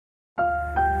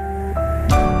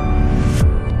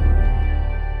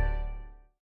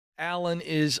Alan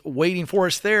is waiting for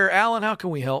us there. Alan, how can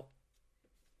we help?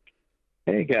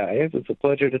 Hey, guys. It's a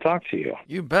pleasure to talk to you.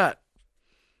 You bet.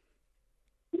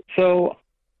 So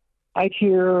I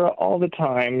hear all the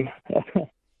time,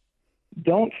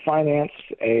 don't finance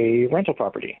a rental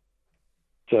property.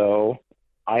 So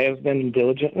I have been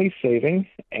diligently saving,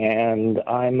 and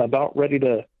I'm about ready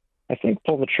to, I think,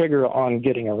 pull the trigger on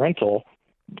getting a rental.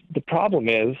 The problem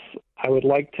is I would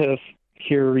like to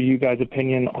hear you guys'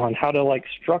 opinion on how to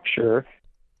structure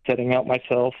setting out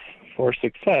myself for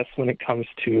success when it comes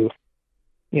to,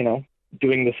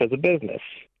 doing this as a business.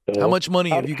 So how much money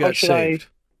have you got saved?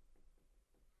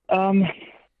 About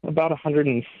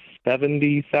 $170,000.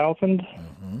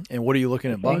 Mm-hmm. And what are you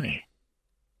looking at buying?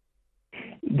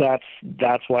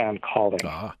 That's why I'm calling,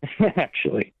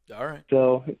 actually. All right.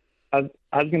 So I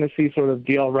was going to see do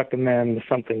y'all recommend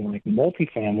something like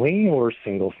multifamily or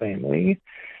single family,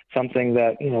 something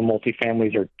that,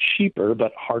 multifamilies are cheaper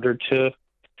but harder to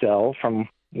sell from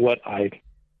what I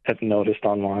have noticed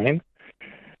online.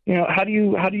 How do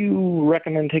you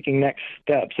recommend taking next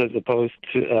steps as opposed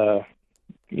to,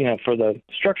 for the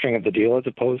structuring of the deal as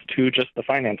opposed to just the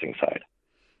financing side?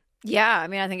 Yeah, I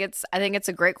mean, I think it's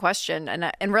a great question,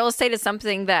 and real estate is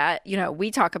something that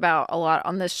we talk about a lot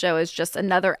on this show is just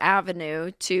another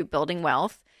avenue to building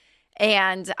wealth.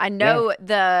 And I know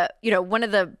one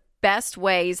of the best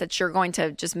ways that you're going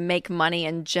to just make money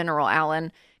in general,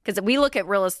 Alan, because we look at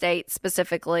real estate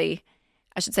specifically.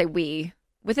 I should say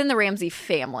within the Ramsey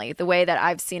family, the way that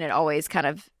I've seen it always kind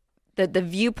of the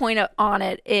viewpoint on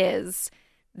it is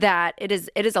that it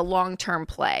is a long-term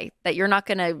play, that you're not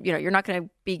going to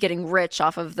be getting rich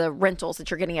off of the rentals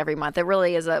that you're getting every month. It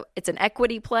really is it's an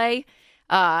equity play.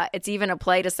 It's even a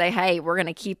play to say, hey, we're going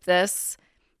to keep this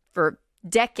for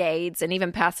decades and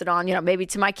even pass it on, maybe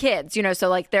to my kids,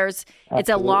 so it's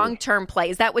a long-term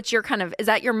play. Is that what is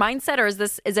that your mindset, or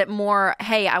is it more,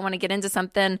 hey, I want to get into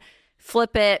something,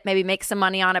 flip it, maybe make some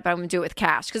money on it, but I'm going to do it with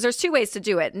cash? Because there's two ways to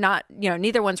do it. Not,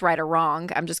 neither one's right or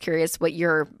wrong. I'm just curious what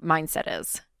your mindset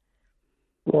is.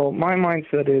 Well, my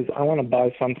mindset is I want to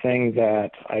buy something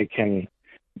that I can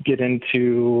get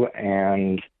into,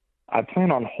 and I plan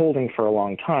on holding for a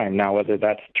long time. Now, whether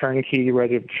that's turnkey,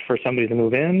 ready for somebody to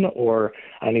move in, or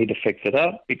I need to fix it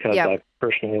up because I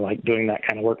personally like doing that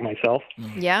kind of work myself.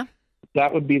 Yeah.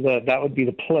 That would be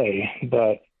the play.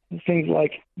 But things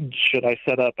like, should I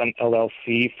set up an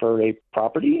LLC for a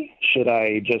property? Should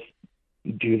I just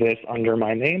do this under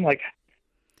my name? What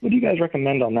do you guys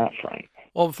recommend on that front?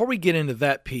 Well, before we get into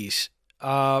that piece,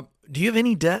 do you have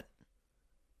any debt?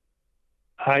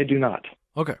 I do not.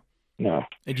 Okay. No.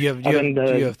 And do you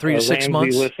have 3 to 6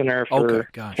 months? Listener for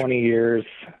 20 years.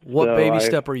 What baby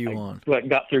step are you on? I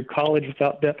got through college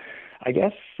without debt. I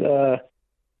guess, I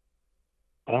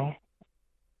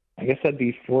guess that'd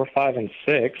be 4, 5, and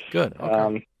 6. Good.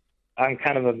 Okay. I'm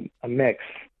kind of a mix,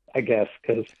 I guess,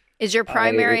 because is your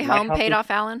primary home paid off,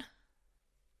 Alan?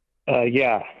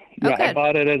 Yeah. Okay. I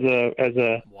bought it as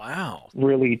a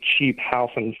really cheap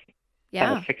house and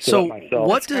kind of fixed it up myself.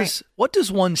 What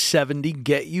does 170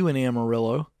 get you in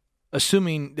Amarillo,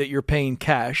 assuming that you're paying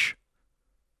cash,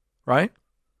 right?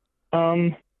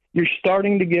 You're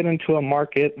starting to get into a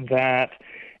market that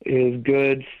is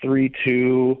good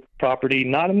 3-2 property,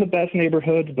 not in the best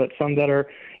neighborhoods, but some that are,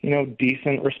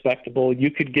 decent, respectable.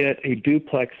 You could get a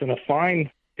duplex in a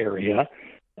fine area.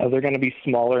 They're going to be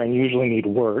smaller and usually need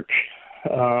work.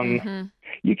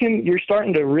 You're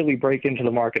starting to really break into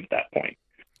the market at that point.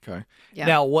 Okay. Yeah.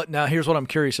 Now here's what I'm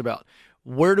curious about.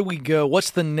 Where do we go? What's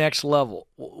the next level?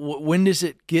 When does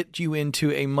it get you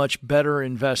into a much better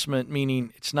investment?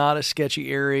 Meaning it's not a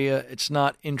sketchy area. It's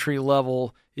not entry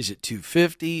level. Is it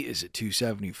 250? Is it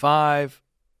 275?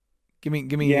 Give me.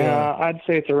 Yeah, I'd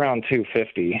say it's around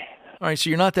 250. All right.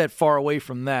 So you're not that far away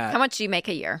from that. How much do you make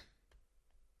a year?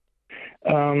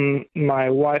 My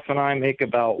wife and I make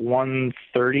about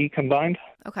 130 combined.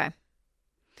 Okay.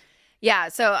 Yeah.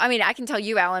 So, I mean, I can tell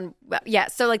you, Alan, yeah.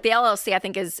 So the LLC, I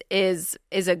think is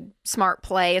a smart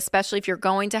play, especially if you're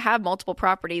going to have multiple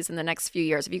properties in the next few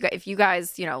years. If you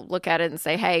guys, look at it and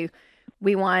say, hey,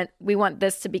 we want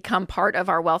this to become part of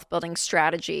our wealth building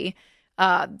strategy.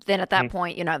 Then at that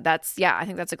point, I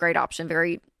think that's a great option.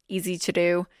 Very easy to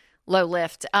do. Low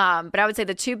lift. But I would say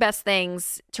the two best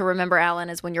things to remember, Alan,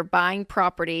 is when you're buying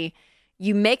property,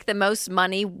 you make the most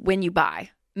money when you buy.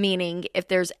 Meaning if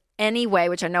there's any way,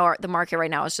 which I know the market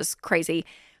right now is just crazy,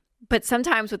 but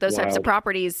sometimes with those types of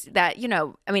properties that,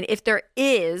 if there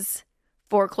is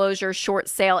foreclosure, short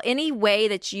sale, any way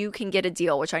that you can get a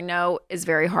deal, which I know is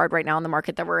very hard right now in the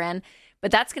market that we're in,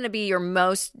 but that's going to be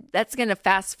that's going to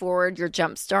fast forward your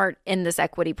jump start in this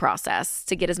equity process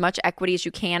to get as much equity as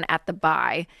you can at the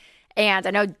buy. And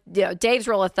I know, Dave's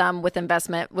rule of thumb with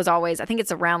investment was always, I think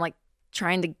it's around like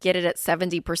trying to get it at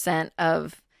 70%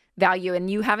 of value. And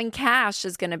you having cash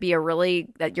is going to be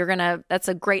that's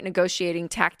a great negotiating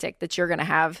tactic that you're going to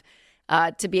have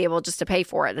to be able just to pay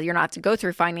for it. That you're not to go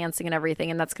through financing and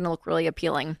everything. And that's going to look really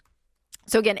appealing.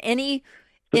 So again, any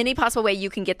possible way you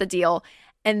can get the deal.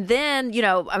 And then,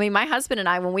 my husband and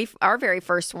I, when our very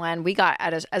first one, we got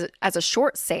as a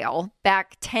short sale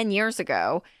back 10 years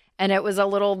ago. And it was a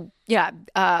little,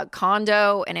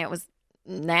 condo, and it was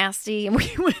nasty. And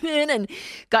we went in and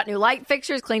got new light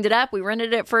fixtures, cleaned it up. We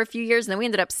rented it for a few years, and then we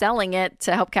ended up selling it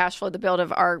to help cash flow the build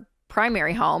of our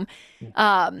primary home.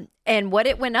 And what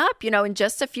it went up, in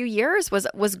just a few years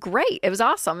was great. It was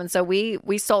awesome. And so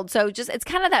we sold. So it's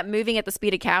kind of that moving at the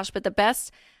speed of cash. But the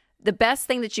best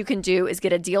thing that you can do is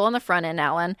get a deal on the front end,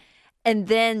 Alan. And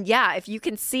then, if you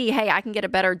can see, hey, I can get a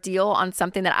better deal on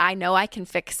something that I know I can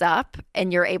fix up,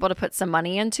 and you're able to put some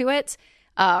money into it,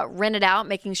 rent it out,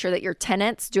 making sure that your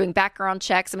tenants, doing background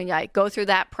checks. Go through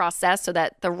that process so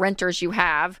that the renters you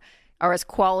have are as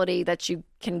quality that you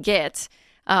can get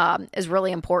is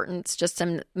really important, just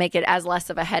to make it as less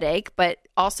of a headache. But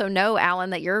also know, Alan,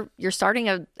 that you're starting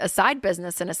a side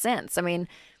business in a sense.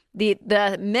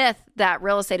 The myth that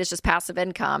real estate is just passive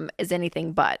income is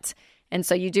anything but. And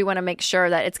so you do want to make sure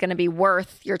that it's going to be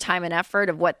worth your time and effort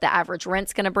of what the average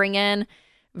rent's going to bring in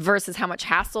versus how much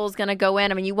hassle is going to go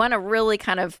in. You want to really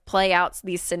kind of play out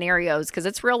these scenarios because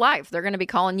it's real life. They're going to be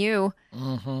calling you,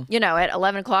 at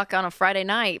 11 o'clock on a Friday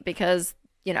night because,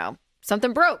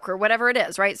 something broke or whatever it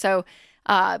is, right? So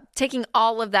taking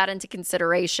all of that into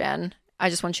consideration, I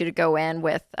just want you to go in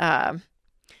with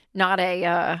not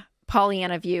a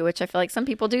Pollyanna view, which I feel like some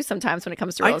people do sometimes when it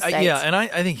comes to real estate. And I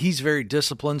think he's very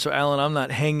disciplined. So, Alan, I'm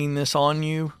not hanging this on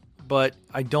you, but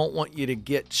I don't want you to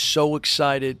get so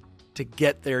excited to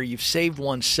get there. You've saved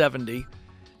 $170,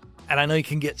 and I know you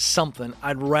can get something.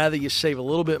 I'd rather you save a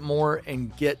little bit more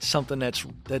and get something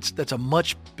that's a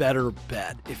much better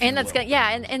bet. And that's good,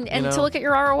 and to look at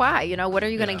your ROI. What are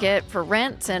you going to get for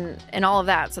rent and all of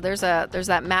that. So there's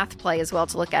that math play as well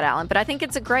to look at, Alan. But I think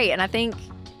it's and I think.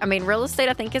 Real estate,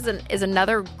 I think, is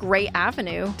another great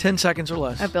avenue. 10 seconds or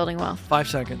less. Of building wealth. 5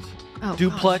 seconds. Oh,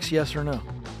 duplex, gosh. Yes or no?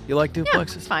 You like duplexes? Yeah,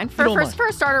 it's fine. For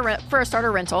a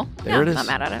starter rental. There it is. Not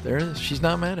mad at it. There it is. She's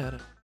not mad at it.